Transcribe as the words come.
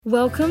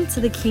Welcome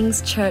to the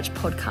King's Church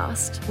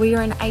podcast. We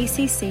are an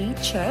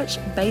ACC church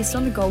based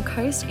on the Gold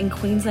Coast in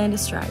Queensland,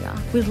 Australia.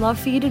 We'd love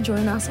for you to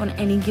join us on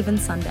any given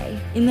Sunday.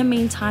 In the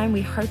meantime,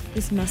 we hope that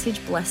this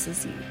message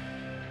blesses you.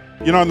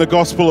 You know, in the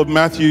Gospel of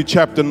Matthew,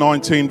 chapter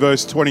 19,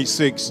 verse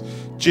 26,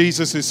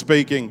 Jesus is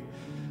speaking,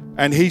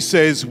 and he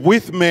says,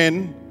 "With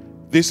men,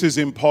 this is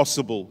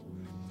impossible,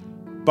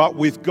 but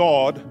with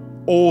God,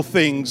 all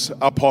things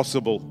are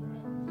possible."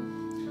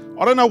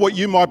 I don't know what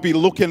you might be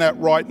looking at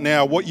right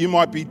now, what you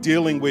might be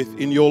dealing with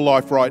in your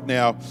life right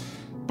now,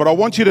 but I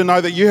want you to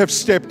know that you have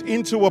stepped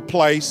into a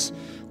place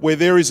where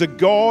there is a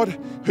God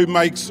who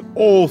makes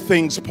all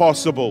things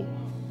possible.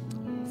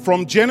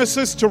 From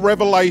Genesis to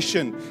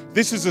Revelation,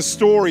 this is a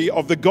story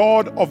of the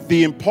God of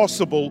the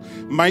impossible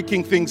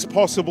making things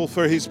possible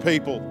for his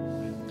people.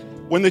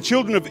 When the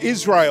children of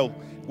Israel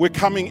were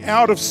coming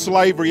out of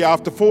slavery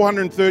after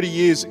 430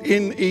 years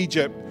in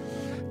Egypt,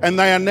 and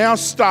they are now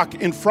stuck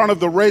in front of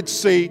the Red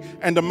Sea,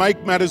 and to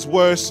make matters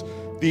worse,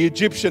 the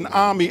Egyptian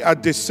army are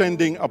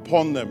descending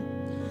upon them.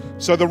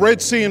 So the Red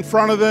Sea in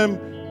front of them,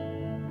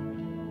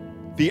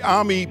 the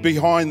army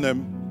behind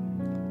them.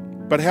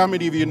 But how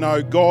many of you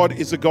know God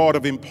is a God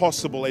of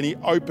impossible, and he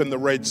opened the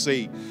Red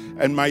Sea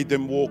and made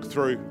them walk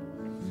through?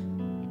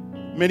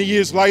 Many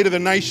years later, the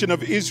nation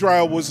of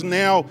Israel was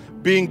now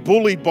being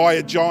bullied by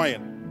a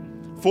giant.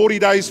 40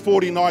 days,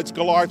 40 nights,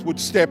 Goliath would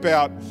step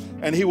out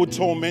and he would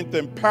torment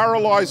them,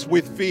 paralyzed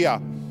with fear.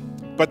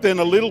 But then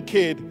a little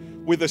kid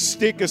with a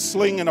stick, a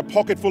sling, and a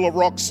pocket full of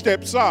rocks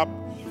steps up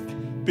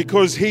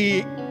because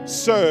he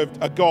served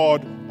a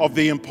God of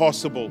the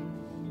impossible.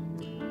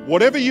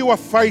 Whatever you are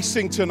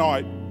facing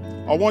tonight,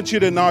 I want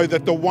you to know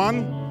that the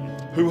one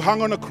who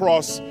hung on a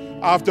cross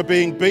after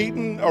being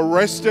beaten,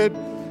 arrested,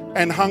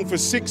 and hung for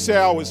 6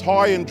 hours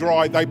high and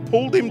dry, they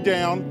pulled him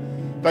down,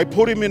 they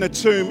put him in a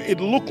tomb. It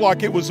looked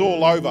like it was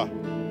all over.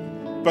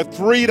 But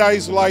 3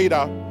 days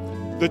later,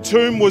 the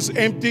tomb was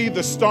empty,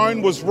 the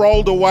stone was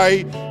rolled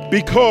away,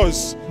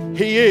 because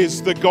he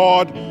is the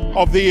God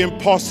of the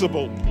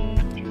impossible.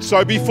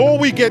 So before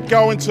we get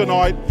going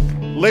tonight,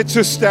 let's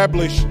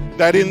establish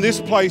that in this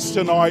place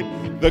tonight,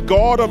 the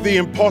God of the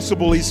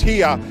impossible is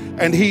here,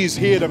 and he is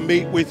here to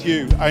meet with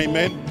you.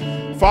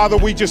 Amen. Father,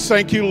 we just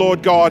thank you,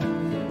 Lord God,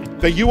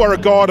 that you are a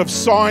God of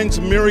signs,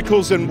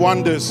 miracles, and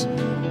wonders.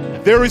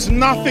 There is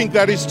nothing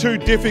that is too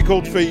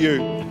difficult for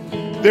you.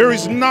 There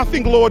is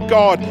nothing, Lord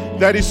God,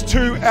 that is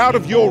too out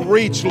of your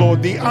reach,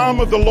 Lord. The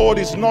arm of the Lord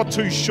is not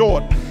too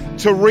short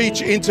to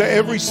reach into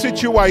every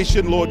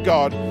situation, Lord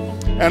God.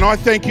 And I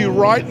thank you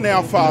right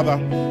now, Father,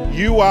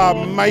 you are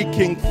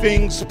making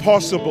things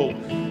possible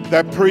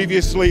that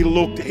previously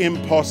looked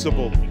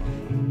impossible.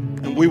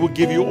 And we will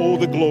give you all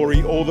the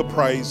glory, all the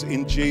praise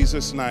in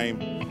Jesus' name.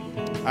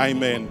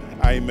 Amen,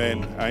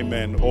 amen,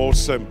 amen.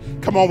 Awesome.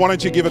 Come on, why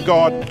don't you give a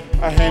God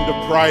a hand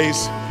of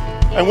praise?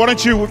 And why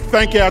don't you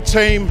thank our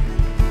team?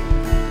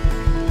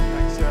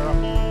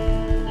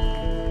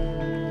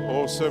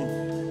 Awesome.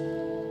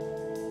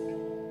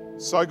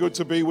 So good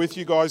to be with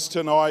you guys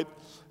tonight.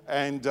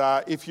 And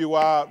if you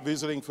are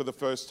visiting for the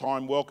first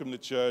time, welcome to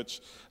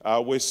church.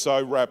 We're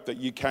so rapt that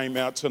you came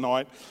out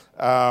tonight.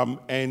 I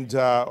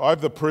have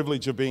the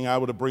privilege of being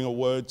able to bring a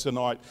word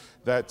tonight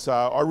that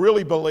I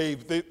really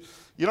believe that,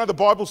 you know, the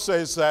Bible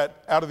says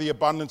that out of the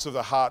abundance of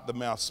the heart, the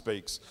mouth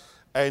speaks.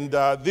 And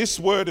this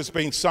word has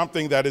been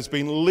something that has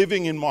been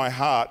living in my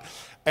heart.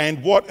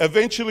 And what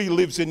eventually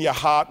lives in your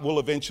heart will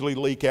eventually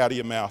leak out of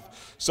your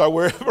mouth. So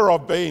wherever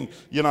I've been,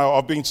 you know,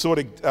 I've been sort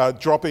of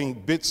dropping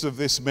bits of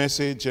this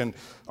message, and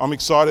I'm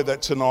excited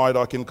that tonight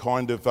I can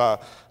kind of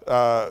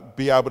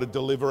be able to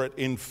deliver it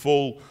in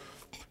full.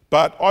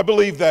 But I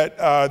believe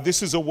that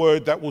this is a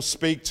word that will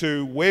speak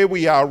to where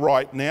we are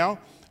right now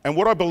and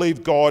what I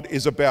believe God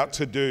is about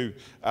to do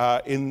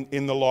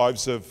in the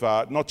lives of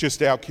not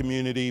just our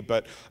community,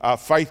 but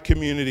faith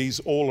communities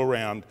all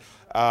around.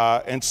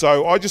 And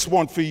so I just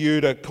want for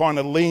you to kind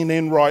of lean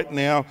in right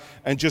now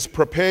and just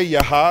prepare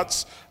your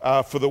hearts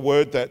for the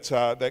word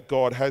that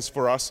God has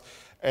for us.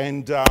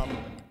 And,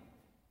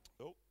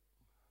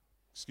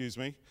 excuse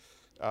me,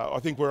 I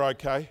think we're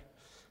okay.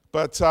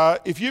 But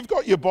if you've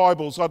got your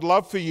Bibles, I'd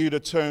love for you to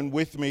turn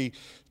with me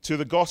to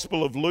the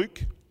Gospel of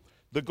Luke.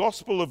 The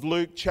Gospel of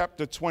Luke,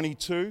 chapter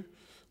 22.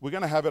 We're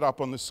going to have it up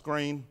on the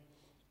screen.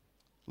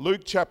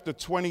 Luke chapter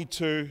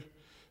 22,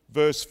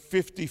 verse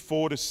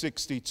 54 to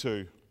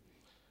 62.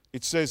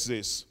 It says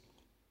this: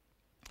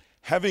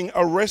 having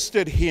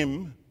arrested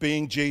him,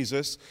 being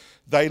Jesus,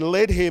 they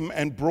led him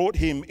and brought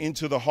him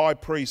into the high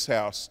priest's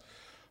house.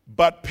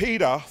 But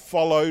Peter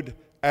followed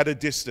at a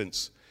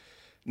distance.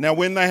 Now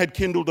when they had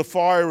kindled a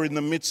fire in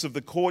the midst of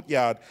the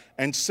courtyard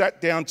and sat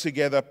down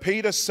together,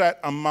 Peter sat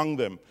among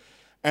them.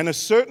 And a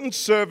certain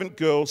servant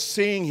girl,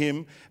 seeing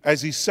him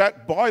as he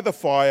sat by the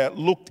fire,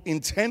 looked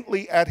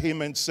intently at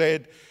him and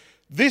said,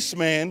 "This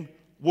man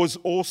was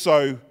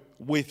also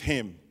with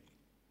him."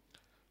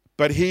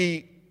 But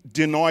he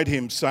denied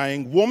him,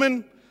 saying,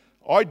 "Woman,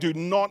 I do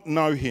not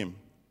know him."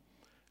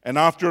 And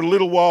after a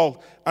little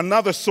while,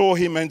 another saw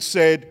him and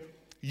said,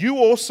 "You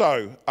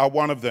also are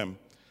one of them."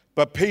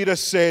 But Peter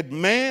said,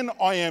 "Man,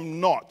 I am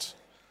not."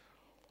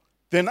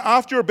 Then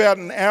after about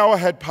an hour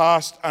had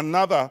passed,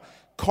 another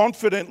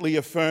confidently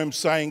affirmed,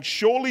 saying,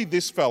 "Surely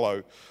this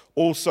fellow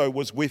also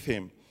was with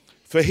him,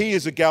 for he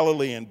is a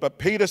Galilean." But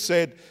Peter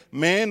said,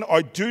 "Man,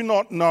 I do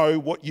not know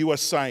what you are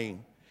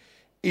saying."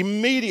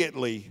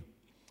 Immediately,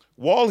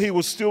 while he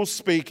was still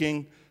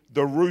speaking,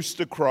 the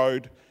rooster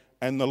crowed,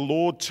 and the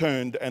Lord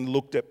turned and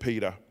looked at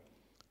Peter.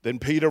 Then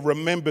Peter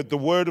remembered the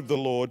word of the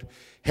Lord,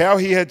 how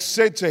he had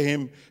said to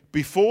him,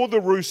 "Before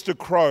the rooster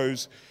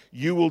crows,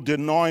 you will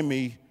deny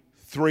me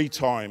 3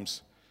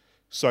 times."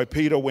 So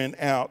Peter went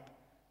out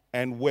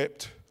and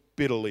wept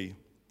bitterly.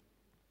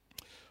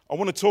 I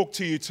want to talk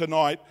to you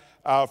tonight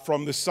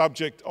from the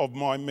subject of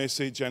my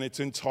message, and it's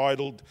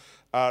entitled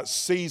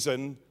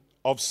Season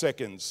of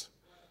Seconds.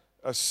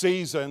 A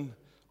season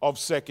of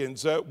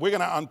seconds. We're going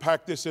to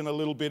unpack this in a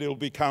little bit.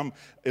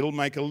 It'll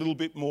make a little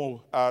bit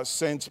more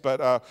sense.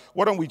 But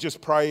why don't we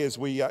just pray as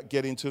we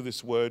get into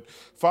this word?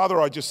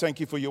 Father, I just thank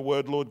you for your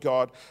word, Lord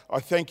God. I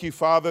thank you,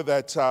 Father,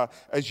 that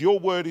as your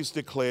word is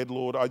declared,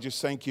 Lord, I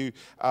just thank you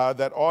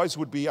that eyes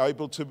would be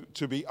able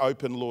to be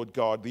open, Lord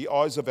God, the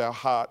eyes of our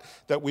heart,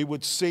 that we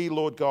would see,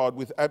 Lord God,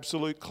 with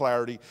absolute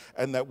clarity,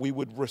 and that we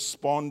would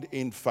respond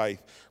in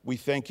faith. We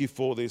thank you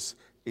for this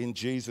in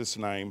Jesus'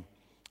 name.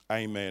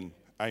 Amen.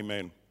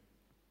 Amen.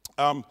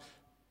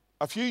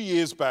 A few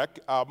years back,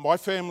 my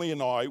family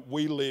and I,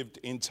 we lived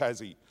in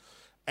Tassie.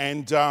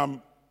 And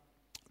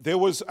there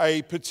was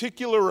a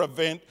particular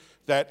event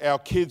that our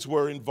kids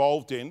were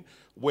involved in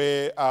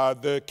where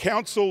the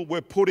council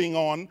were putting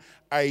on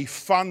a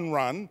fun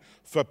run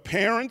for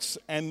parents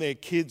and their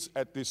kids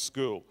at this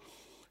school.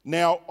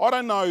 Now, I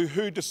don't know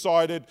who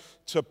decided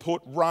to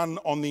put run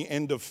on the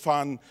end of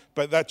fun,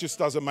 but that just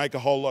doesn't make a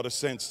whole lot of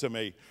sense to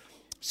me.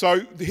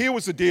 So here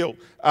was the deal.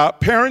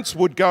 Parents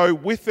would go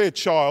with their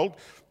child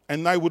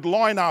and they would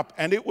line up,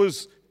 and it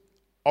was,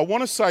 I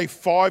want to say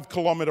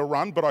 5-kilometre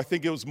run, but I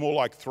think it was more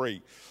like 3.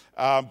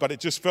 But it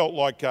just felt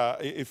like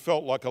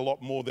a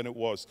lot more than it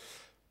was.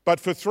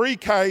 But for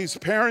 3Ks,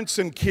 parents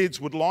and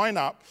kids would line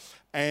up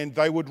and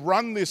they would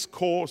run this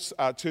course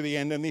to the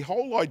end, and the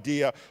whole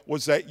idea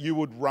was that you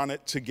would run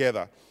it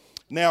together.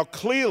 Now,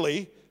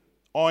 clearly,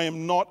 I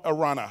am not a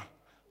runner.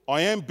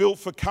 I am built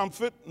for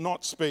comfort,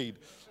 not speed.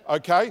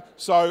 Okay,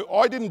 so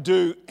I didn't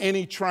do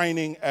any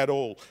training at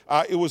all.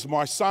 It was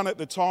my son at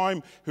the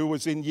time who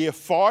was in year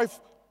 5.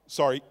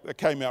 Sorry, that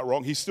came out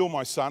wrong. He's still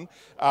my son.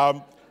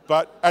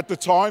 But at the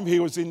time, he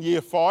was in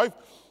year 5.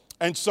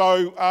 And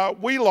so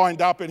we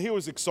lined up, and he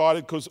was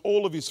excited because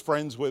all of his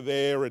friends were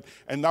there,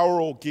 and they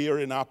were all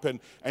gearing up. And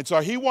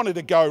so he wanted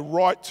to go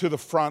right to the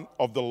front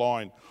of the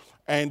line.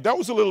 And that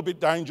was a little bit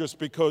dangerous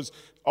because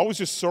I was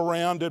just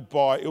surrounded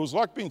by, it was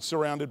like being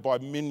surrounded by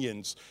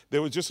minions.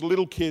 There were just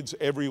little kids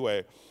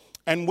everywhere.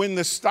 And when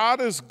the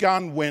starter's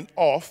gun went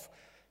off,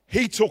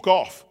 he took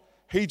off.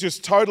 He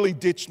just totally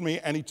ditched me,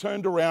 and he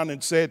turned around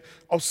and said,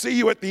 "I'll see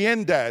you at the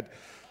end, Dad."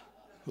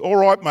 "All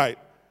right, mate."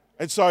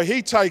 And so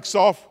he takes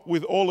off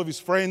with all of his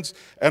friends,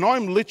 and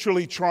I'm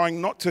literally trying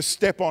not to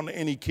step on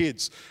any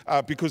kids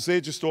because they're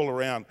just all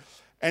around.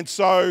 And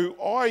so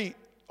I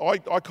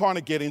kind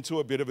of get into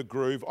a bit of a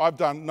groove. I've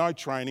done no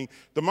training.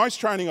 The most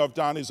training I've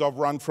done is I've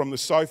run from the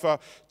sofa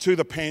to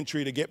the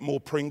pantry to get more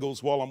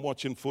Pringles while I'm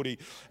watching footy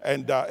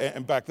and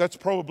back. That's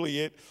probably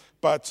it.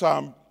 But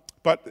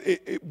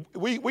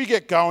we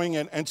get going,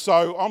 and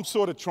so I'm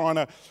sort of trying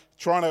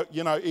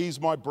to ease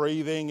my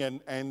breathing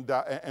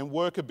and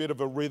work a bit of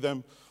a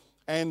rhythm.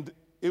 And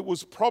it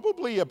was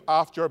probably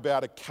after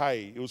about a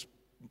K. It was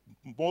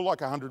more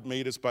like 100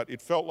 metres, but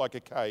it felt like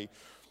a K.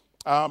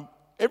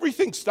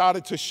 Everything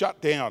started to shut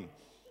down,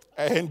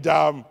 and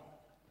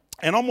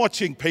I'm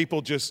watching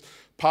people just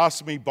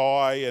pass me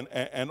by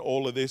and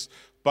all of this,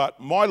 but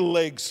my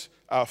legs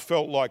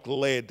felt like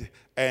lead,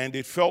 and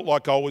it felt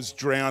like I was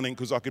drowning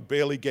because I could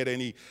barely get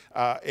any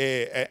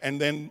air, and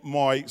then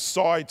my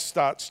side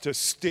starts to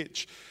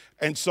stitch,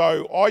 and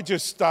so I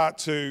just start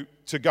to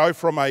go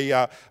from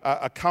a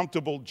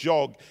comfortable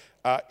jog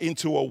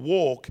into a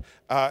walk,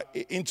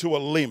 into a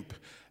limp,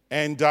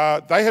 and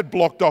they had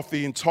blocked off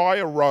the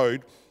entire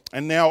road.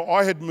 And now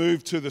I had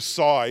moved to the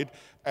side,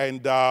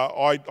 and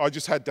I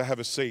just had to have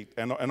a seat,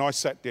 and I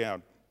sat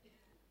down.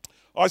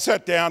 I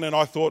sat down and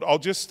I thought, I'll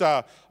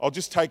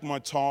just take my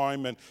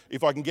time, and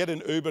if I can get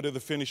an Uber to the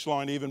finish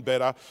line, even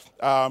better.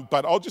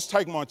 But I'll just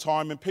take my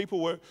time, and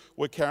people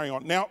were carrying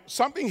on. Now,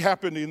 something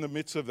happened in the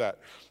midst of that.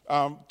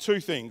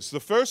 2 things. The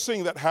first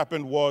thing that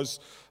happened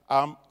was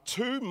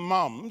 2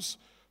 mums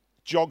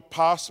jogged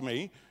past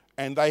me,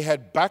 and they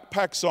had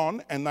backpacks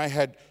on, and they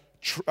had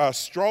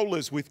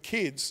strollers with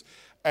kids.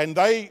 And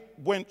they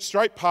went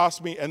straight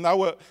past me, and they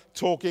were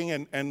talking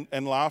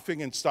and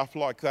laughing and stuff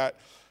like that.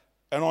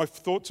 And I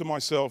thought to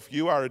myself,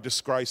 you are a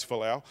disgrace,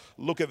 Folau.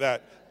 Look at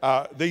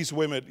that. These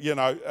women,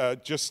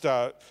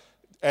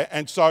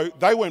 and so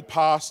they went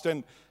past,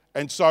 and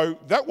so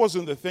that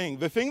wasn't the thing.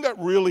 The thing that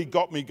really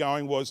got me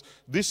going was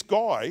this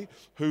guy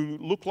who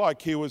looked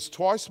like he was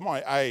twice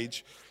my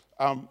age,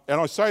 and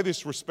I say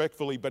this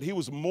respectfully, but he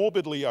was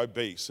morbidly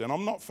obese, and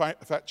I'm not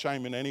fat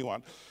shaming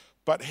anyone.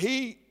 But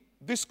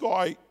this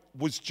guy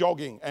was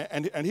jogging,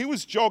 and he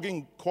was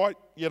jogging quite,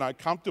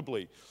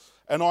 comfortably.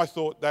 And I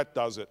thought, that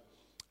does it.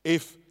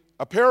 If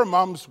a pair of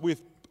mums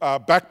with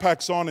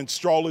backpacks on and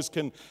strollers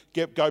can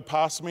go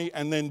past me,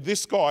 and then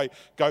this guy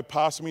go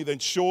past me, then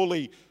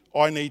surely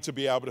I need to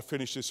be able to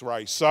finish this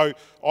race. So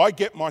I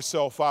get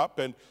myself up,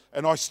 and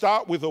I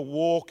start with a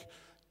walk,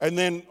 and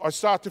then I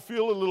start to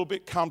feel a little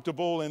bit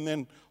comfortable, and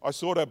then I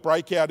sort of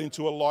break out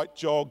into a light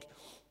jog.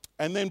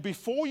 And then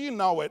before you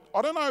know it,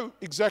 I don't know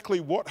exactly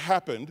what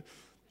happened,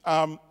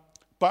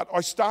 but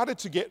I started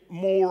to get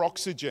more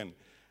oxygen.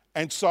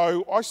 And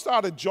so I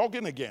started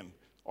jogging again.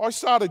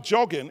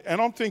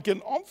 And I'm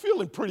thinking, I'm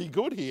feeling pretty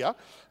good here.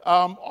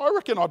 I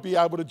reckon I'd be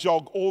able to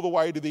jog all the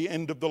way to the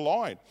end of the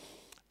line.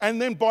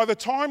 And then by the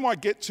time I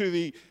get to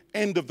the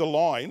end of the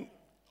line,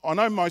 I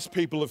know most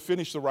people have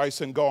finished the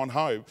race and gone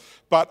home,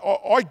 but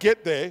I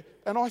get there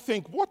and I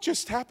think, what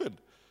just happened?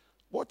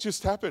 What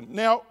just happened?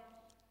 Now,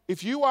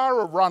 if you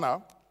are a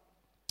runner,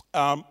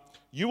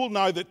 you will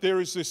know that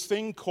there is this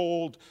thing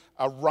called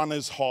a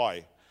runner's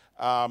high.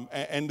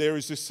 And there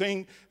is this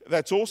thing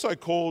that's also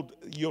called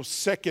your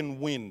second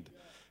wind.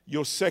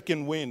 Your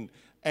second wind.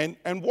 And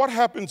what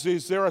happens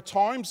is there are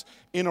times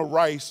in a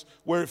race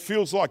where it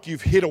feels like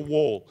you've hit a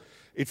wall.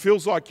 It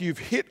feels like you've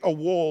hit a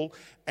wall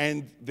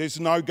and there's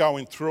no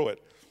going through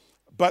it.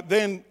 But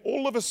then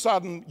all of a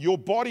sudden, your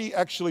body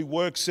actually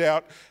works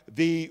out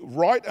the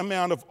right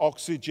amount of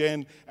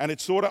oxygen and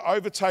it sort of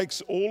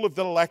overtakes all of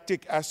the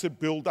lactic acid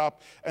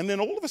buildup. And then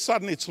all of a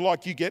sudden, it's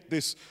like you get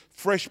this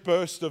fresh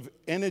burst of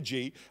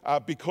energy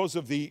because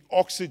of the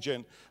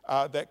oxygen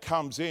that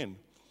comes in.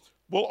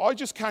 Well, I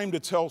just came to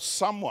tell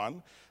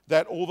someone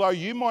that although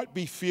you might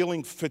be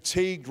feeling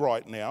fatigued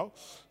right now,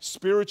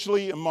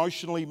 spiritually,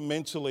 emotionally,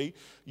 mentally,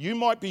 you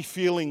might be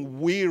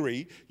feeling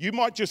weary, you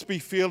might just be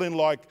feeling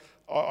like,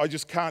 I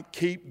just can't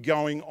keep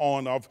going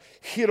on. I've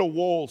hit a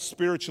wall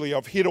spiritually.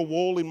 I've hit a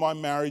wall in my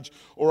marriage,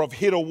 or I've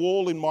hit a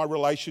wall in my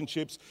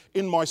relationships,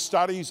 in my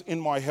studies, in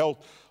my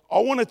health. I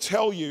want to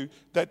tell you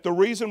that the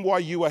reason why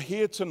you are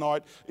here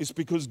tonight is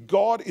because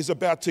God is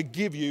about to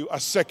give you a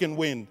second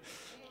wind.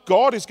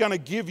 God is going to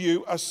give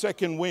you a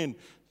second wind.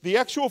 The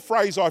actual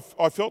phrase I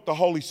felt the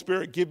Holy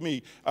Spirit give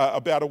me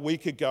about a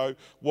week ago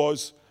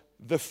was,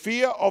 the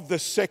fear of the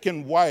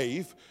second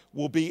wave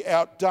will be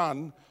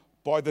outdone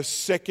by the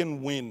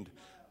second wind.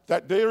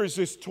 That there is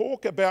this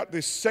talk about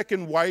this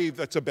second wave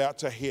that's about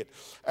to hit.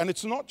 And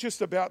it's not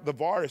just about the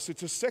virus,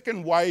 it's a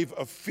second wave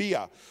of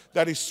fear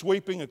that is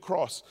sweeping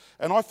across.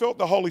 And I felt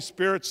the Holy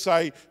Spirit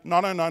say,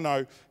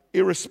 no.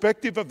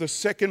 Irrespective of the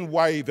second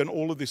wave and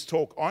all of this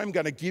talk, I'm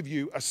going to give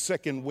you a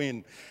second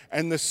wind.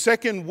 And the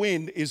second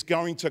wind is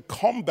going to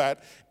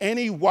combat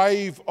any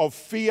wave of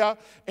fear,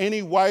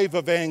 any wave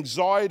of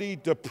anxiety,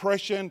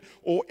 depression,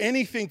 or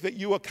anything that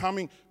you are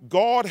coming.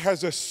 God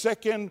has a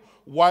second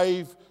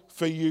wave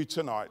for you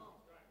tonight.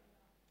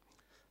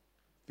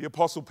 The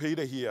Apostle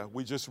Peter here,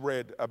 we just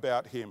read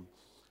about him.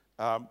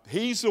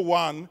 He's the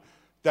one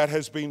that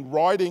has been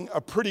riding a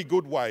pretty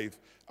good wave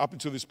up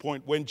until this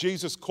point. When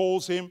Jesus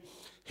calls him,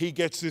 he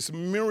gets this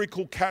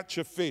miracle catch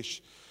of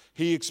fish.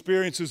 He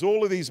experiences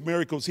all of these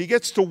miracles. He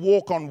gets to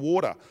walk on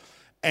water.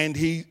 And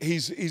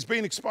he's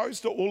been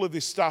exposed to all of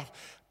this stuff.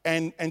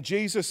 And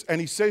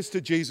he says to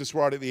Jesus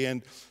right at the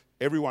end,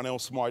 everyone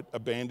else might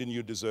abandon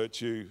you,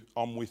 desert you.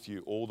 I'm with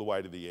you all the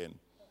way to the end.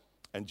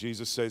 And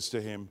Jesus says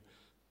to him,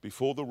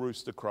 before the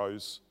rooster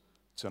crows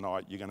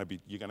tonight, you're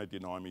going to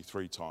deny me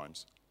 3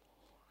 times.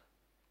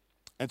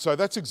 And so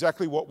that's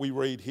exactly what we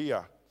read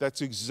here.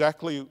 That's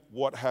exactly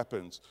what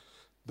happens.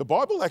 The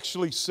Bible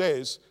actually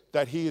says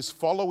that he is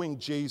following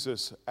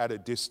Jesus at a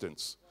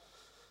distance.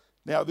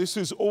 Now, this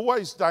is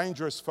always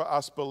dangerous for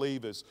us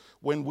believers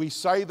when we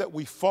say that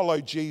we follow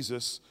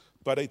Jesus,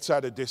 but it's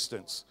at a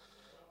distance.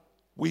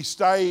 We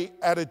stay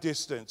at a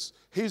distance.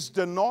 His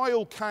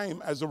denial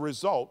came as a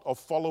result of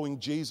following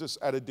Jesus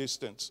at a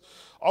distance.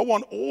 I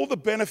want all the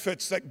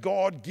benefits that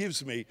God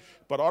gives me,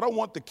 but I don't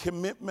want the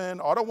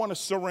commitment. I don't want to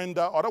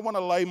surrender. I don't want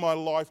to lay my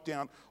life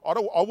down. I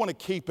want to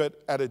keep it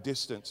at a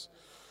distance.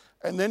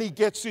 And then he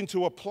gets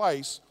into a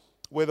place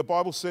where the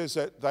Bible says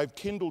that they've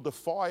kindled a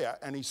fire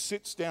and he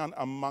sits down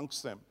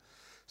amongst them.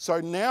 So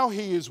now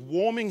he is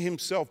warming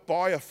himself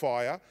by a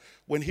fire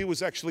when he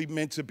was actually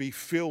meant to be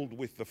filled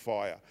with the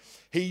fire.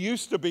 He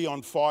used to be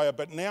on fire,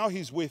 but now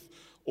he's with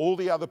all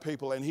the other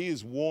people and he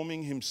is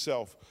warming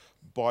himself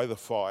by the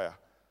fire.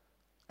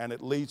 And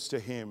it leads to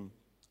him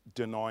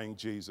denying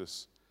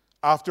Jesus.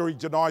 After he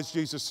denies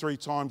Jesus 3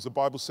 times, the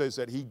Bible says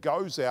that he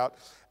goes out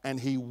and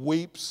he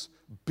weeps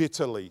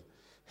bitterly.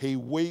 He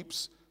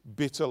weeps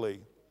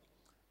bitterly.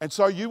 And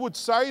so you would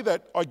say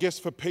that, I guess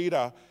for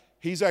Peter,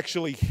 he's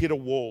actually hit a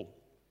wall.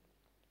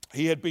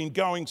 He had been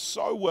going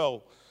so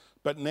well,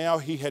 but now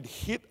he had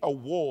hit a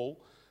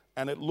wall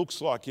and it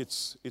looks like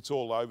it's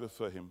all over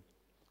for him.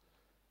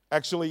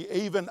 Actually,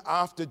 even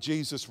after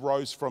Jesus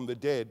rose from the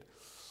dead,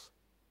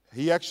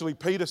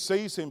 Peter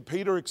sees him,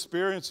 Peter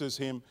experiences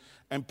him,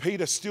 and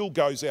Peter still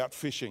goes out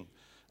fishing.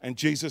 And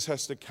Jesus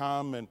has to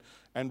come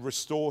and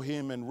restore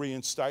him and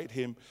reinstate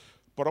him.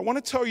 But I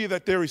want to tell you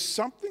that there is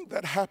something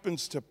that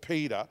happens to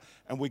Peter,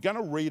 and we're going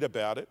to read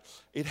about it.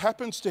 It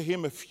happens to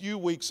him a few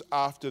weeks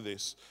after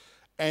this.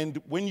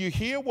 And when you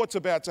hear what's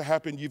about to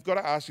happen, you've got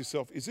to ask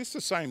yourself, is this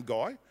the same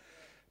guy?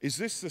 Is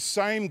this the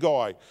same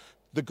guy?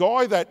 The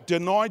guy that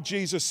denied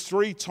Jesus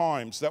 3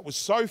 times, that was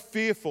so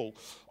fearful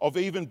of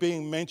even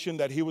being mentioned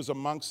that he was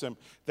amongst them,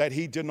 that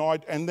he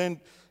denied. And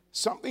then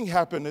something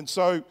happened. And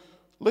so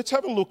let's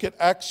have a look at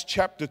Acts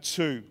chapter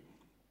 2.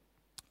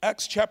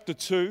 Acts chapter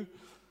 2,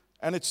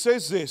 and it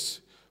says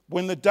this: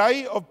 when the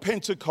day of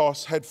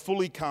Pentecost had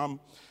fully come,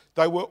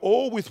 they were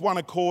all with one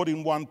accord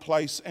in one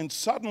place, and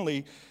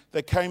suddenly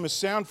there came a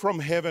sound from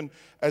heaven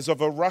as of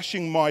a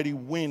rushing mighty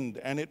wind,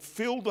 and it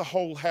filled the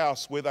whole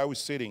house where they were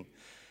sitting.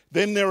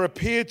 Then there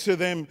appeared to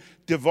them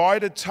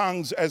divided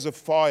tongues as of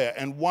fire,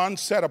 and one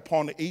sat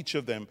upon each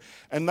of them.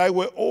 And they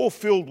were all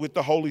filled with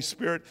the Holy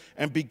Spirit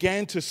and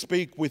began to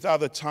speak with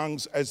other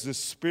tongues as the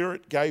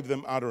Spirit gave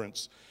them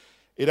utterance.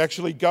 It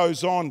actually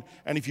goes on,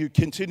 and if you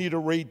continue to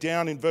read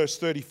down in verse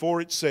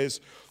 34, it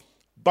says,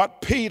 "But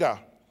Peter,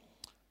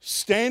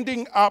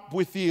 standing up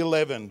with the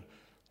 11,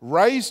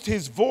 raised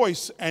his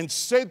voice and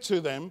said to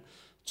them,"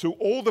 to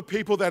all the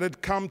people that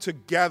had come to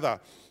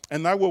gather,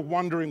 and they were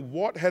wondering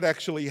what had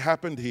actually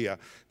happened here.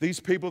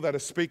 These people that are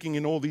speaking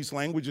in all these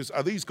languages,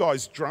 are these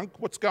guys drunk?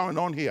 What's going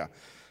on here?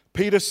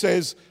 Peter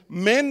says,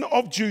 "Men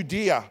of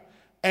Judea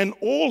and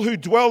all who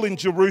dwell in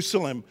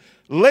Jerusalem,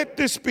 let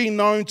this be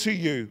known to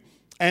you,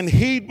 and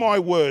heed my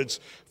words,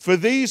 for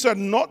these are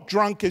not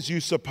drunk as you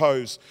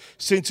suppose,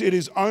 since it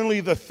is only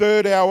the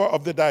 3rd hour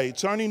of the day."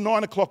 It's only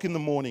 9 o'clock in the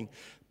morning.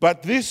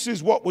 "But this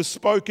is what was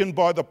spoken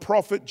by the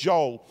prophet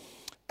Joel.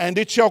 And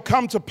it shall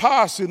come to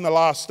pass in the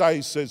last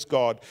days, says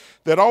God,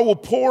 that I will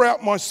pour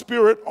out my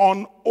Spirit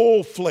on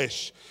all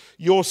flesh.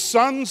 Your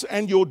sons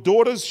and your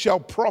daughters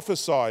shall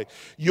prophesy.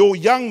 Your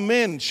young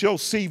men shall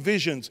see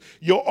visions.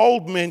 Your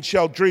old men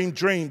shall dream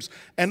dreams.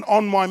 And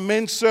on my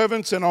men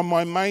servants and on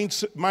my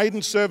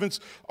maiden servants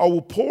I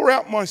will pour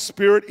out my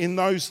Spirit in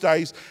those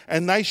days,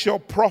 and they shall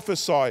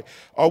prophesy.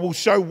 I will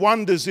show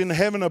wonders in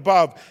heaven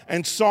above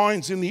and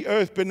signs in the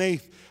earth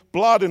beneath,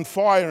 blood and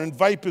fire and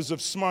vapors of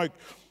smoke.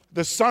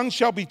 The sun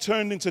shall be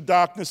turned into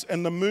darkness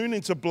and the moon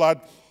into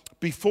blood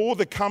before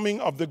the coming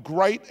of the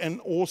great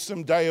and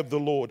awesome day of the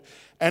Lord.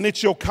 And it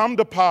shall come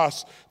to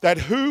pass that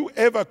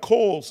whoever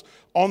calls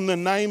on the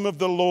name of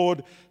the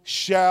Lord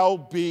shall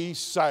be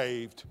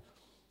saved."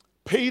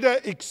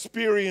 Peter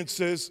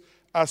experiences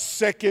a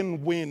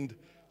second wind,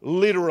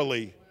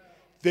 literally.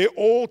 They're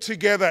all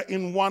together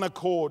in one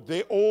accord.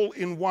 They're all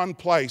in one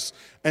place.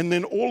 And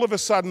then all of a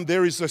sudden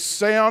there is a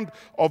sound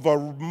of a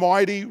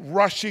mighty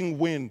rushing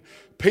wind.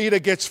 Peter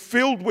gets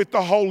filled with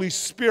the Holy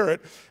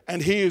Spirit,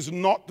 and he is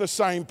not the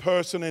same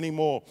person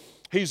anymore.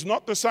 He's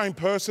not the same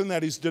person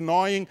that is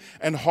denying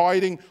and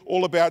hiding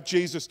all about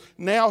Jesus.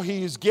 Now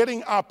he is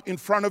getting up in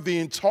front of the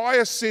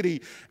entire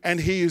city, and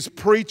he is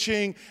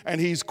preaching,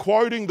 and he's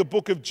quoting the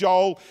book of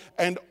Joel.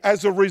 And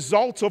as a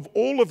result of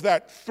all of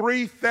that,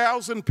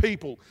 3,000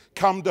 people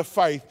come to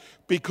faith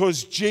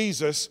because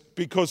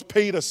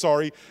Peter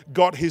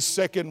got his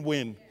second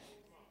wind.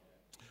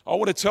 I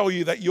want to tell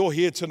you that you're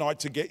here tonight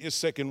to get your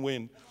second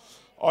wind.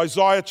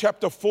 Isaiah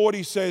chapter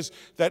 40 says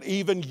that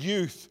even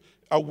youth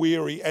are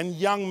weary and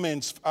young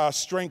men's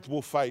strength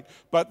will fade.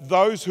 But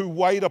those who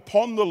wait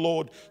upon the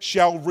Lord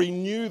shall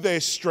renew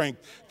their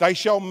strength. They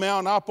shall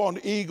mount up on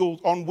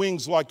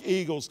wings like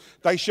eagles.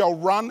 They shall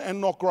run and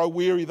not grow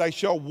weary. They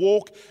shall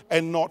walk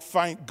and not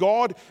faint.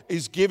 God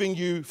is giving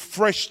you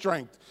fresh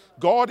strength.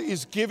 God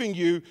is giving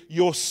you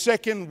your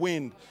second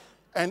wind.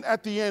 And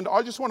at the end,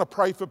 I just want to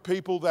pray for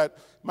people that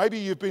maybe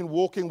you've been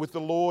walking with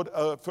the Lord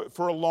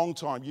for a long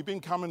time. You've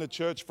been coming to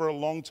church for a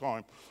long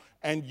time,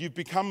 and you've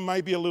become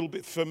maybe a little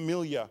bit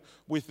familiar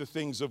with the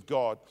things of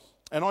God.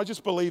 And I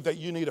just believe that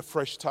you need a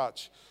fresh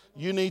touch.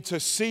 You need to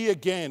see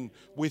again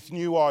with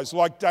new eyes.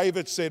 Like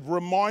David said,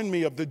 "Remind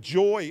me of the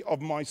joy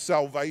of my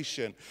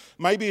salvation."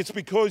 Maybe it's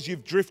because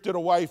you've drifted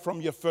away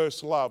from your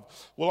first love.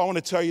 Well, I want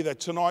to tell you that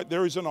tonight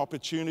there is an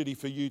opportunity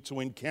for you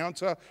to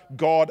encounter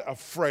God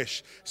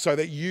afresh so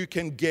that you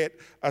can get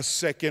a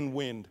second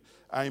wind.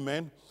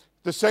 Amen.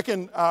 The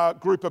second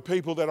group of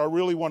people that I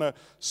really want to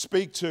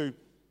speak to,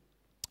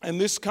 and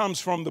this comes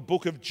from the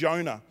book of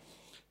Jonah.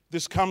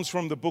 This comes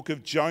from the book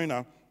of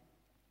Jonah,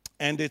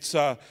 and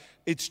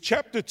it's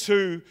chapter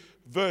 2,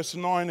 verse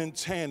 9 and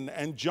 10,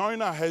 and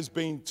Jonah has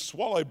been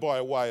swallowed by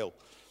a whale.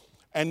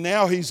 And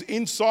now he's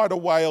inside a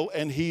whale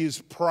and he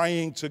is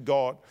praying to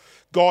God.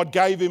 God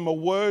gave him a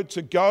word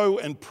to go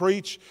and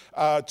preach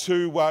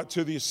to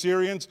the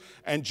Assyrians,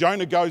 and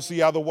Jonah goes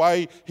the other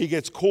way. He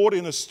gets caught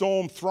in a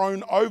storm,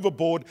 thrown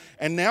overboard,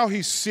 and now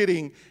he's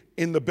sitting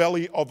in the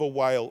belly of a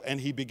whale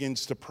and he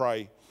begins to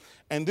pray.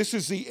 And this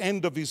is the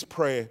end of his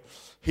prayer.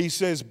 He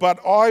says, "But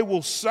I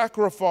will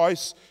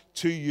sacrifice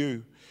to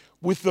you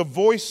with the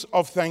voice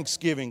of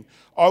thanksgiving.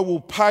 I will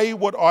pay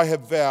what I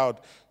have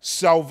vowed.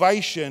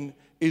 Salvation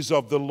is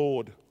of the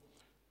Lord."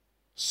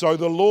 So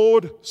the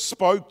Lord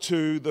spoke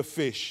to the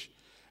fish,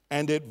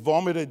 and it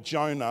vomited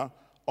Jonah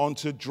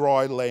onto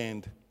dry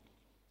land.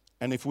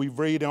 And if we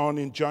read on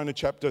in Jonah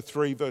chapter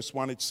 3, verse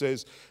 1, it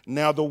says,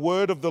 "Now the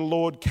word of the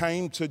Lord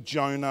came to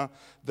Jonah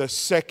the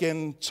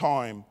second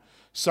time,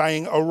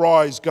 saying,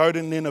 'Arise, go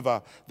to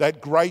Nineveh,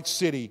 that great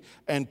city,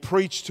 and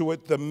preach to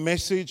it the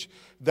message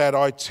that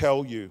I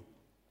tell you.'"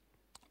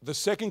 The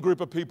second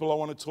group of people I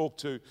want to talk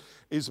to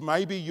is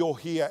maybe you're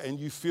here and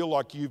you feel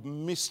like you've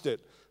missed it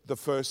the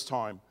first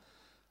time.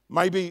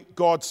 Maybe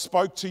God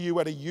spoke to you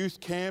at a youth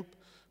camp.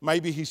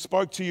 Maybe he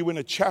spoke to you in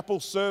a chapel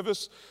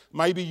service.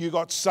 Maybe you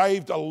got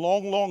saved a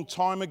long, long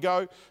time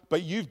ago,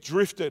 but you've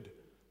drifted.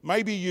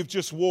 Maybe you've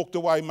just walked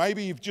away.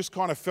 Maybe you've just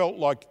kind of felt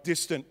like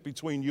distant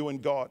between you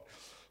and God.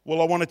 Well,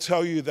 I want to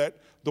tell you that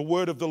the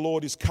word of the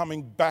Lord is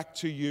coming back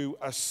to you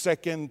a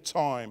second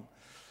time.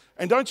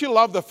 And don't you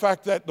love the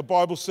fact that the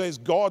Bible says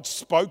God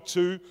spoke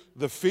to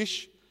the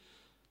fish?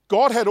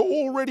 God had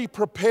already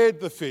prepared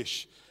the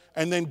fish,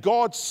 and then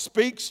God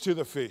speaks to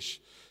the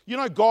fish. You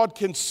know, God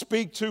can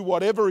speak to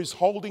whatever is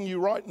holding you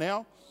right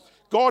now.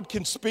 God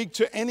can speak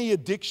to any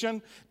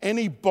addiction,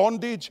 any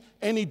bondage,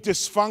 any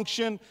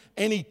dysfunction,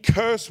 any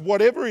curse,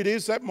 whatever it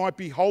is that might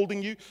be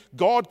holding you.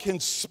 God can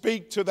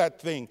speak to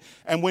that thing.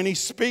 And when he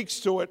speaks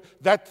to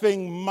it, that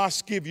thing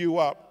must give you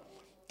up.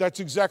 That's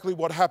exactly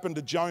what happened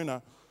to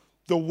Jonah.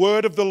 The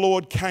word of the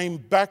Lord came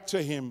back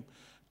to him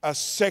a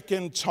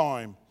second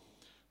time.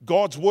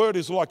 God's word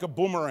is like a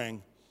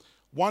boomerang.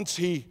 Once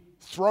he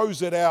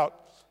throws it out,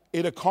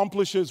 it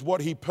accomplishes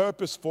what he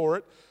purposed for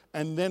it,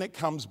 and then it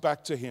comes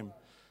back to him.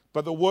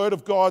 But the word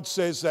of God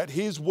says that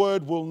his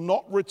word will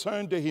not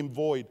return to him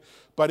void,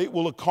 but it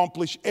will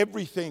accomplish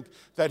everything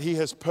that he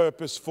has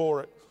purposed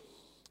for it.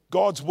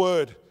 God's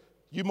word,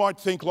 you might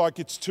think like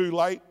it's too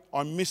late.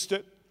 I missed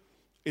it.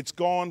 It's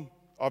gone.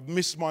 I've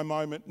missed my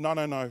moment.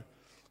 No.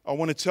 I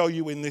want to tell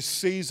you in this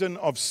season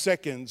of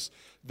seconds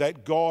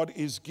that God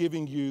is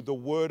giving you the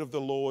word of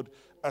the Lord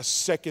a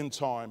second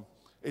time.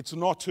 It's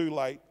not too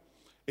late.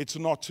 It's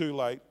not too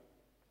late.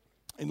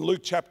 In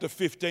Luke chapter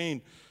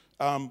 15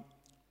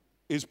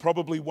 is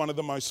probably one of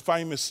the most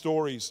famous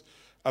stories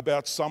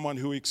about someone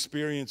who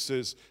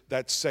experiences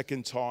that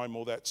second time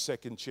or that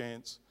second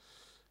chance.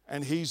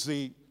 And he's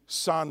the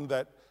son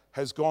that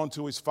has gone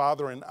to his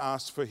father and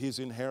asked for his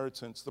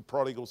inheritance, the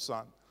prodigal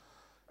son.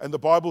 And the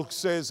Bible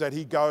says that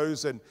he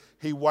goes and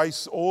he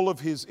wastes all of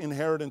his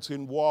inheritance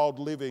in wild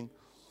living.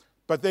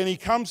 But then he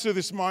comes to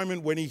this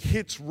moment when he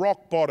hits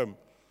rock bottom.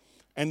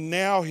 And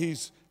now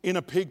he's in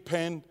a pig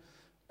pen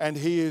and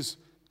he is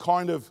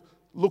kind of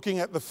looking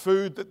at the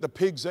food that the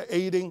pigs are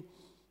eating,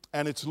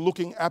 and it's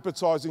looking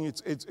appetizing.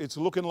 It's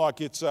looking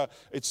like it's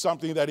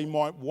something that he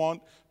might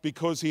want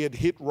because he had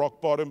hit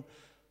rock bottom.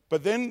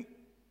 But then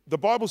the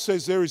Bible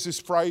says there is this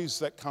phrase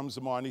that comes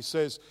to mind. He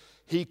says,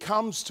 he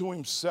comes to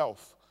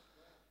himself.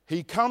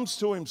 He comes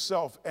to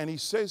himself and he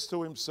says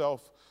to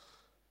himself,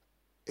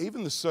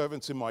 even the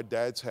servants in my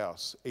dad's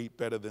house eat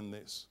better than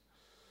this.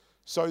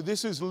 So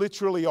this is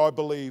literally, I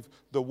believe,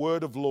 the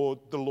word of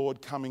the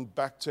Lord coming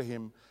back to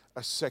him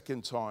a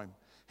second time.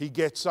 He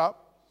gets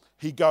up,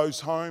 he goes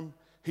home,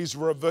 he's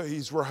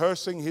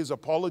rehearsing his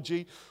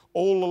apology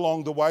all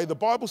along the way. The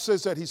Bible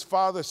says that his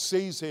father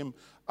sees him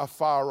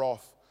afar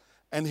off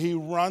and he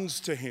runs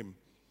to him.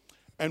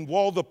 And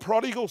while the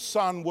prodigal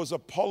son was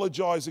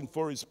apologizing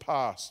for his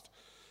past,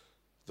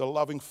 the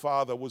loving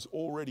father was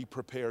already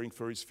preparing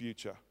for his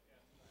future.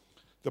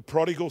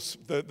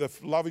 The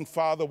loving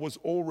father was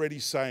already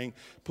saying,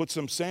 put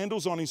some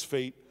sandals on his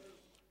feet,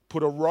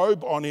 put a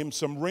robe on him,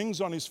 some rings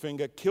on his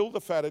finger, kill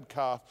the fatted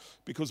calf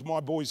because my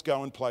boy's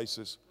going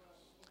places.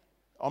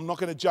 I'm not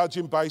going to judge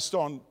him based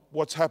on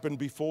what's happened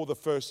before the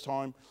first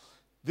time.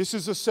 This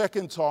is the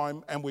second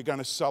time and we're going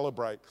to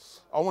celebrate.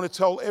 I want to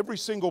tell every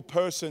single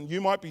person,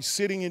 you might be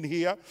sitting in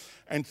here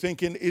and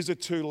thinking, is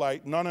it too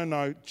late?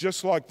 No.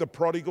 Just like the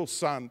prodigal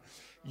son,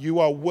 you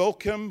are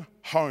welcome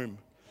home.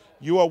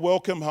 You are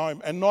welcome home.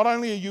 And not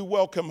only are you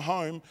welcome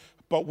home,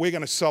 but we're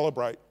going to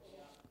celebrate.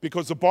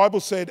 Because the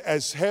Bible said,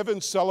 as heaven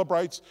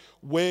celebrates,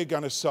 we're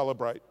going to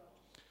celebrate.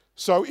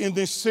 So in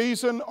this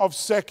season of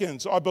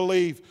seconds, I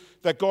believe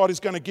that God is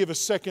going to give a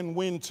second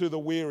wind to the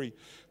weary.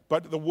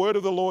 But the word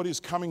of the Lord is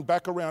coming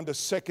back around a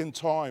second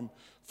time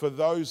for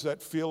those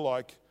that feel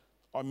like,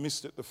 I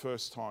missed it the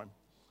first time.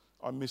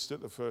 I missed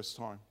it the first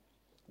time.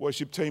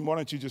 Worship team, why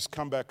don't you just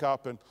come back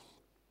up and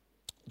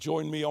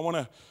join me? I want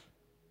to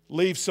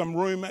leave some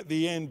room at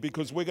the end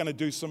because we're going to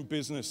do some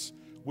business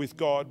with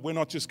God. We're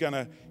not just going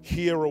to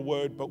hear a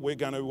word, but we're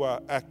going to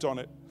act on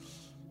it.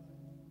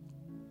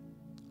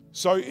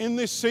 So in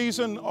this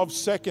season of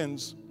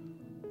seconds,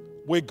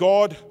 where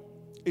God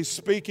is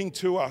speaking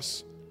to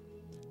us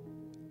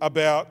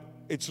about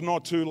it's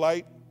not too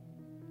late,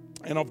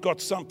 and I've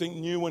got something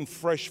new and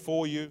fresh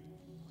for you,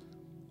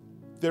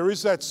 there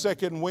is that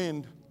second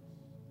wind,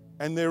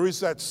 and there is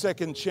that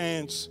second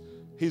chance,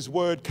 his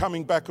word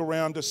coming back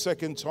around a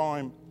second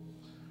time.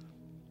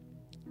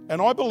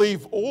 And I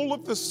believe all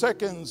of the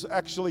seconds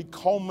actually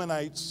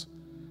culminates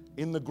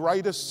in the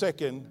greatest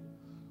second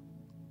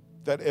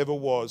that ever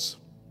was,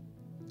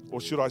 or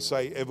should I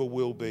say ever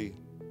will be.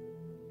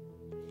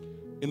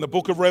 In the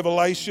book of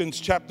Revelations,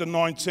 chapter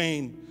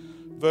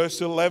 19,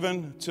 verse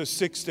 11 to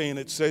 16,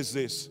 it says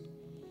this.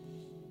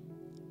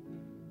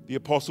 The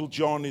Apostle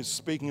John is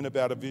speaking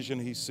about a vision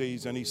he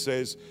sees, and he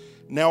says,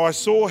 "Now I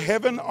saw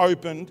heaven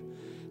opened,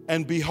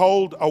 and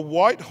behold, a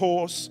white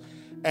horse,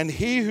 and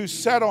he who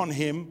sat on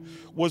him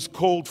was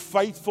called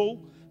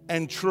Faithful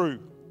and True.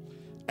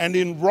 And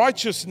in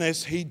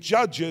righteousness he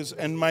judges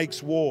and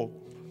makes war.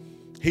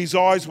 His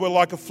eyes were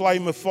like a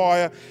flame of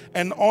fire,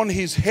 and on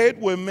his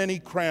head were many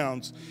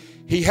crowns.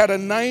 He had a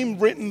name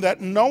written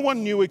that no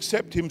one knew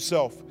except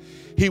himself.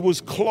 He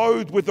was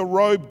clothed with a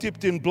robe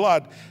dipped in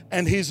blood,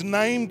 and his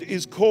name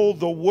is called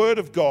the Word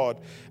of God.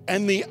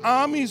 And the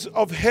armies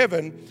of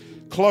heaven,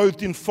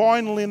 clothed in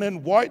fine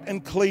linen, white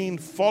and clean,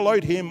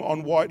 followed him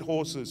on white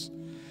horses.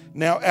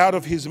 Now out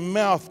of his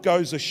mouth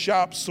goes a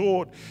sharp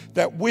sword,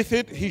 that with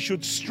it he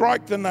should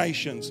strike the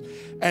nations,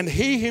 and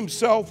he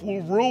himself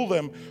will rule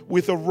them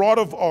with a rod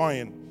of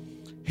iron.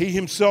 He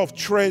himself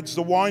treads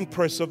the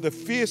winepress of the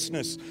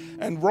fierceness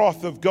and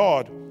wrath of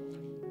God.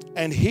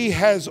 And he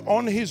has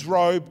on his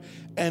robe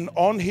and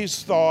on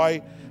his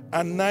thigh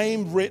a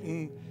name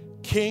written,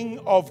 King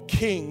of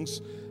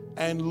Kings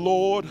and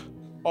Lord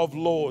of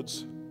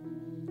Lords."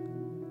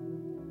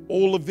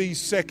 All of these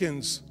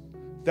seconds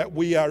that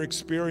we are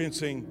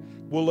experiencing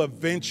will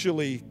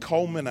eventually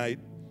culminate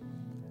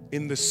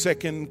in the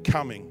second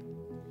coming.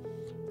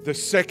 The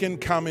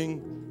second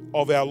coming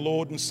of our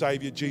Lord and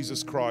Savior,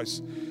 Jesus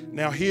Christ.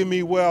 Now hear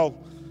me well.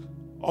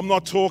 I'm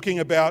not talking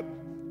about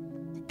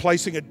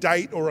placing a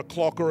date or a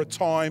clock or a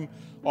time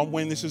on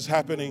when this is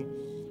happening.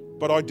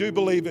 But I do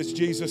believe, as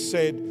Jesus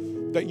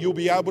said, that you'll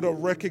be able to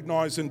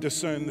recognize and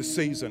discern the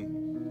season.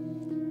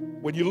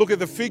 When you look at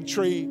the fig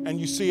tree and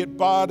you see it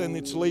bud and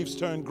its leaves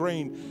turn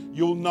green,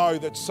 you'll know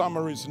that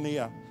summer is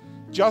near.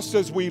 Just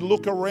as we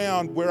look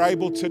around, we're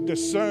able to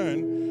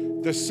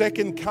discern the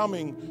second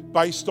coming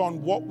based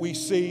on what we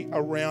see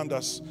around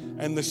us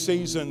and the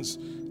seasons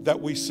that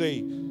we see.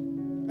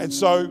 And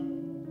so,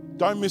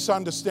 don't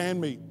misunderstand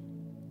me,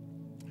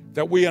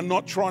 that we are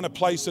not trying to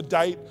place a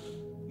date,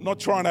 not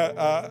trying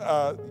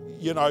to,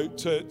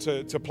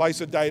 to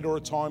place a date or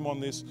a time on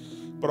this.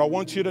 But I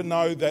want you to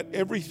know that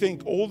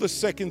everything, all the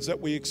seconds that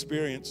we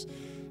experience,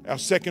 our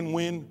second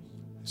win,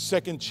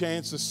 second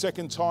chance, the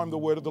second time the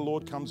word of the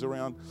Lord comes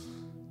around,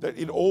 that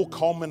it all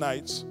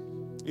culminates,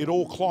 it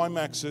all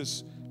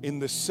climaxes in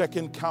the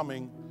second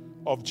coming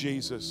of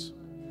Jesus.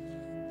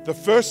 The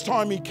first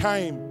time he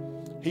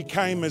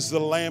came as the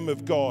Lamb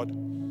of God.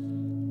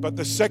 But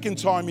the second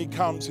time he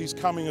comes, he's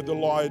coming as the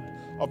Lion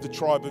of the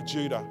tribe of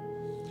Judah.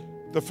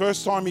 The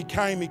first time he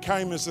came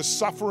as the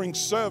suffering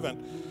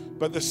servant.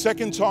 But the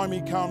second time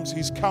he comes,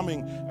 he's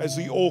coming as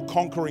the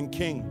all-conquering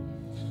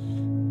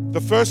king.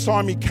 The first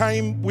time he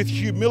came with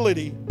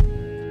humility,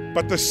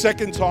 but the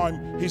second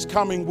time he's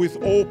coming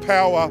with all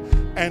power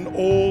and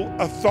all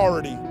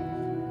authority.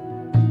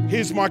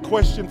 Here's my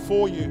question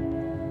for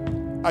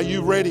you. Are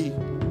you ready?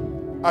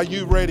 Are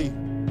you ready?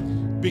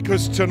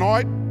 Because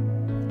tonight,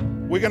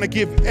 we're going to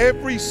give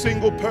every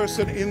single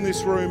person in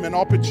this room an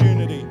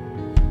opportunity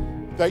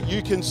that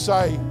you can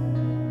say,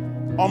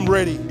 I'm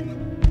ready.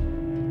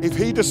 If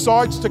he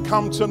decides to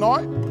come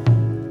tonight,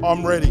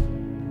 I'm ready.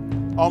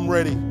 I'm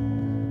ready.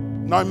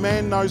 No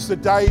man knows the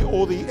day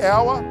or the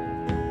hour,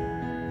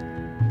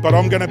 but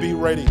I'm going to be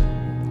ready.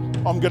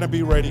 I'm going to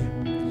be ready.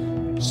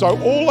 So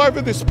all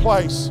over this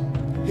place,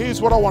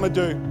 here's what I want to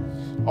do.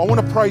 I want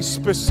to pray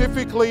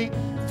specifically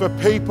for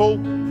people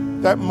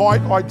that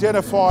might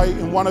identify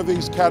in one of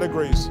these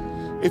categories.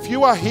 If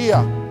you are here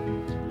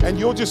and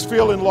you're just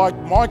feeling like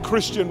my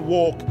Christian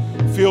walk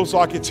feels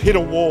like it's hit a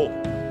wall.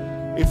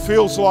 It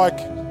feels like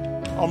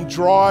I'm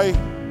dry,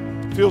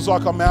 feels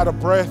like I'm out of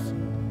breath,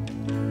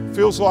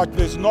 feels like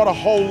there's not a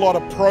whole lot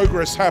of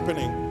progress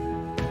happening,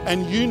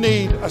 and you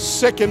need a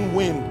second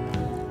wind.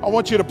 I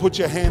want you to put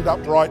your hand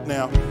up right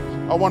now.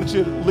 I want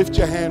you to lift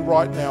your hand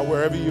right now,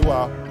 wherever you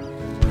are.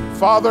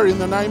 Father, in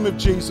the name of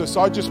Jesus,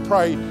 I just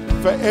pray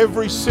for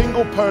every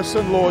single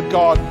person, Lord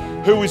God,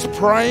 who is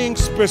praying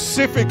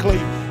specifically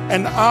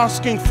and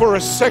asking for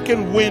a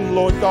second wind,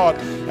 Lord God.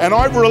 And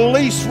I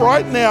release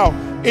right now,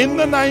 in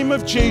the name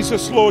of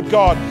Jesus, Lord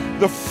God,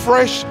 the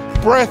fresh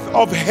breath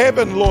of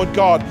heaven, Lord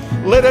God.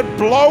 Let it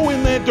blow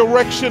in their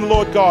direction,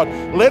 Lord God.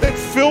 Let it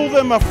fill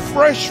them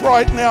afresh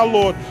right now,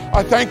 Lord.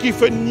 I thank you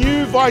for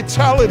new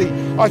vitality.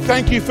 I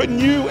thank you for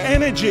new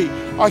energy.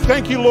 I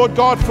thank you, Lord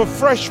God, for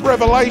fresh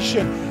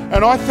revelation.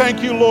 And I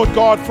thank you, Lord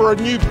God, for a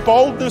new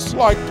boldness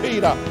like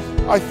Peter.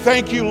 I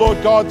thank you,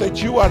 Lord God,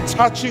 that you are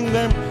touching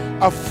them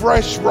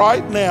afresh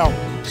right now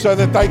so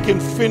that they can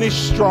finish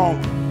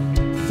strong.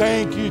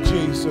 Thank you,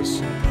 Jesus.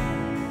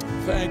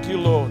 Thank you,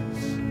 Lord.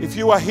 If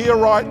you are here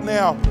right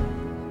now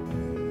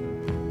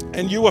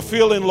and you are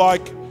feeling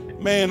like,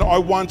 man, I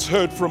once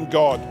heard from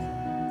God.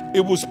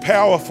 It was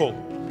powerful,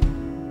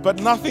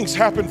 but nothing's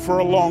happened for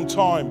a long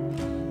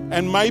time.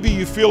 And maybe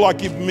you feel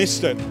like you've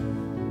missed it.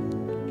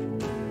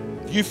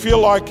 You feel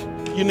like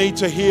you need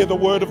to hear the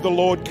word of the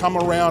Lord come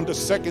around a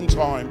second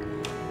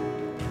time.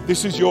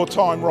 This is your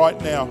time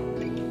right now.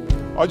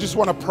 I just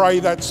want to pray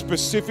that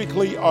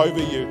specifically over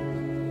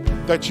you,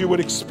 that you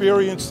would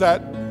experience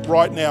that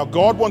right now.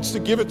 God wants to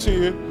give it to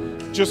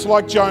you, just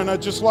like Jonah,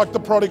 just like the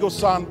prodigal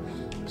son.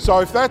 So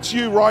if that's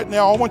you right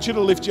now, I want you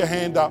to lift your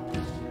hand up.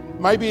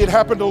 Maybe it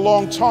happened a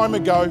long time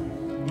ago.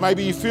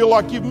 Maybe you feel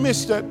like you've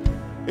missed it.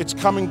 It's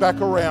coming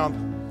back around.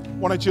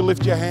 Why don't you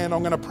lift your hand?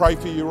 I'm going to pray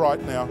for you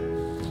right now.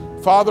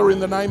 Father, in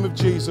the name of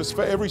Jesus,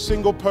 for every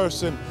single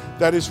person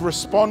that is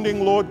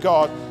responding, Lord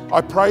God,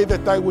 I pray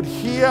that they would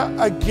hear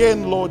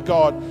again, Lord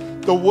God,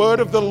 the word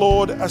of the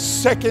Lord a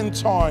second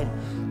time.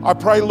 I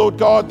pray, Lord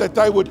God, that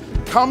they would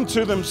come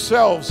to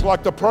themselves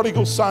like the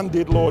prodigal son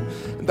did, Lord,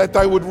 and that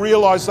they would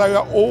realize they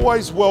are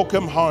always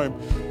welcome home.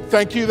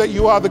 Thank you that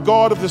you are the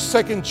God of the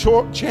second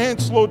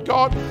chance, Lord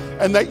God,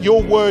 and that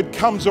your word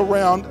comes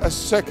around a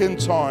second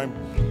time.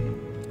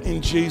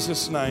 In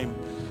Jesus' name,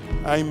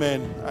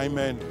 amen,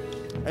 amen.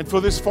 And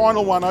for this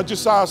final one, I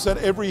just ask that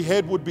every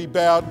head would be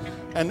bowed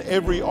and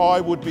every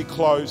eye would be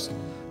closed.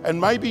 And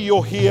maybe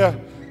you're here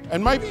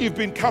and maybe you've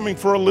been coming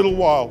for a little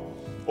while,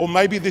 or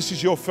maybe this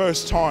is your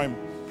first time,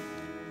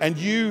 and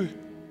you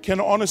can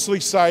honestly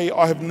say,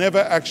 I have never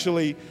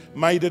actually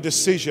made a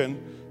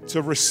decision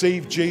to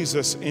receive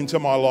Jesus into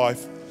my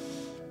life,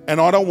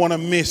 and I don't want to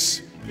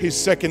miss his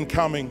second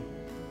coming.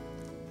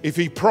 If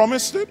he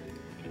promised it,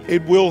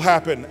 it will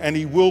happen, and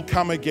he will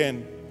come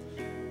again.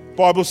 The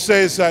Bible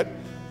says that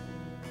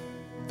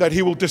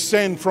he will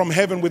descend from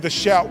heaven with a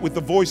shout, with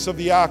the voice of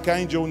the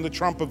archangel and the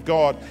trump of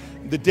God.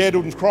 The dead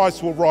in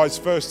Christ will rise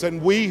first,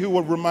 and we who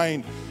will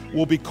remain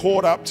will be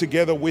caught up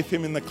together with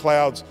him in the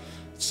clouds.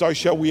 So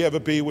shall we ever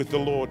be with the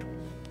Lord.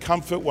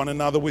 Comfort one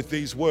another with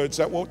these words.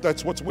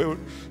 That's what we're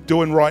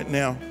doing right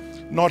now.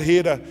 Not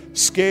here to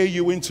scare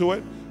you into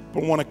it,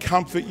 but want to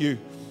comfort you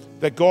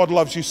that God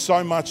loves you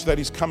so much that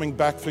he's coming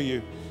back for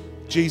you.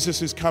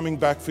 Jesus is coming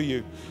back for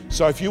you.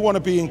 So if you want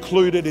to be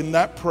included in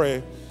that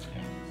prayer,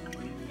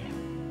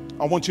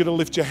 I want you to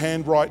lift your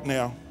hand right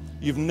now.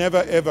 You've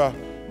never ever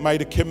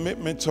made a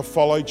commitment to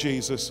follow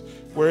Jesus.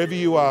 Wherever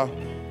you are,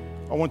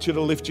 I want you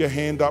to lift your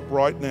hand up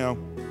right now.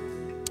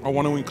 I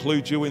want to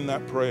include you in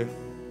that prayer.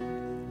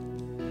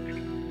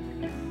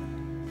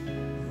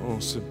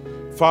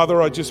 Awesome.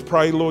 Father, I just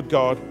pray, Lord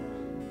God,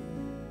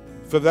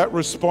 for that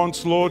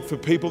response, Lord, for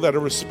people that are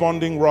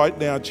responding right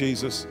now,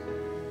 Jesus.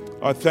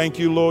 I thank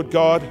you, Lord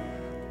God,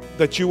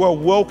 that you are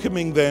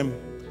welcoming them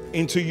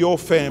into your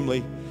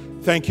family.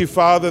 Thank you,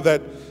 Father,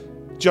 that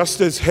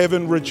just as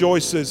heaven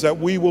rejoices, that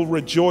we will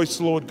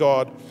rejoice, Lord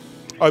God,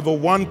 over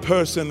one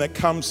person that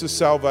comes to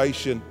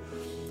salvation.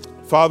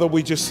 Father,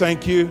 we just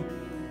thank you.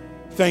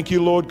 Thank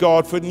you, Lord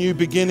God, for new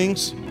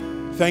beginnings.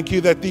 Thank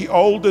you that the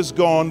old is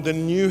gone, the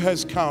new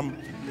has come,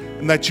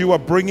 and that you are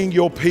bringing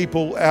your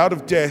people out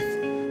of death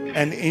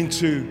and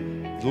into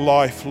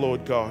life,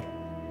 Lord God.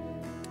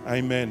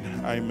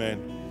 Amen.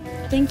 Amen.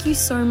 Thank you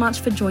so much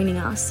for joining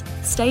us.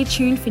 Stay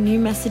tuned for new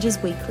messages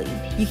weekly.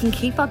 You can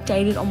keep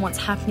updated on what's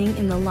happening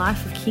in the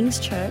life of King's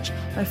Church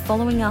by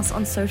following us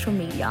on social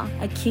media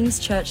at King's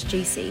Church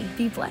GC.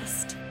 Be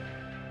blessed.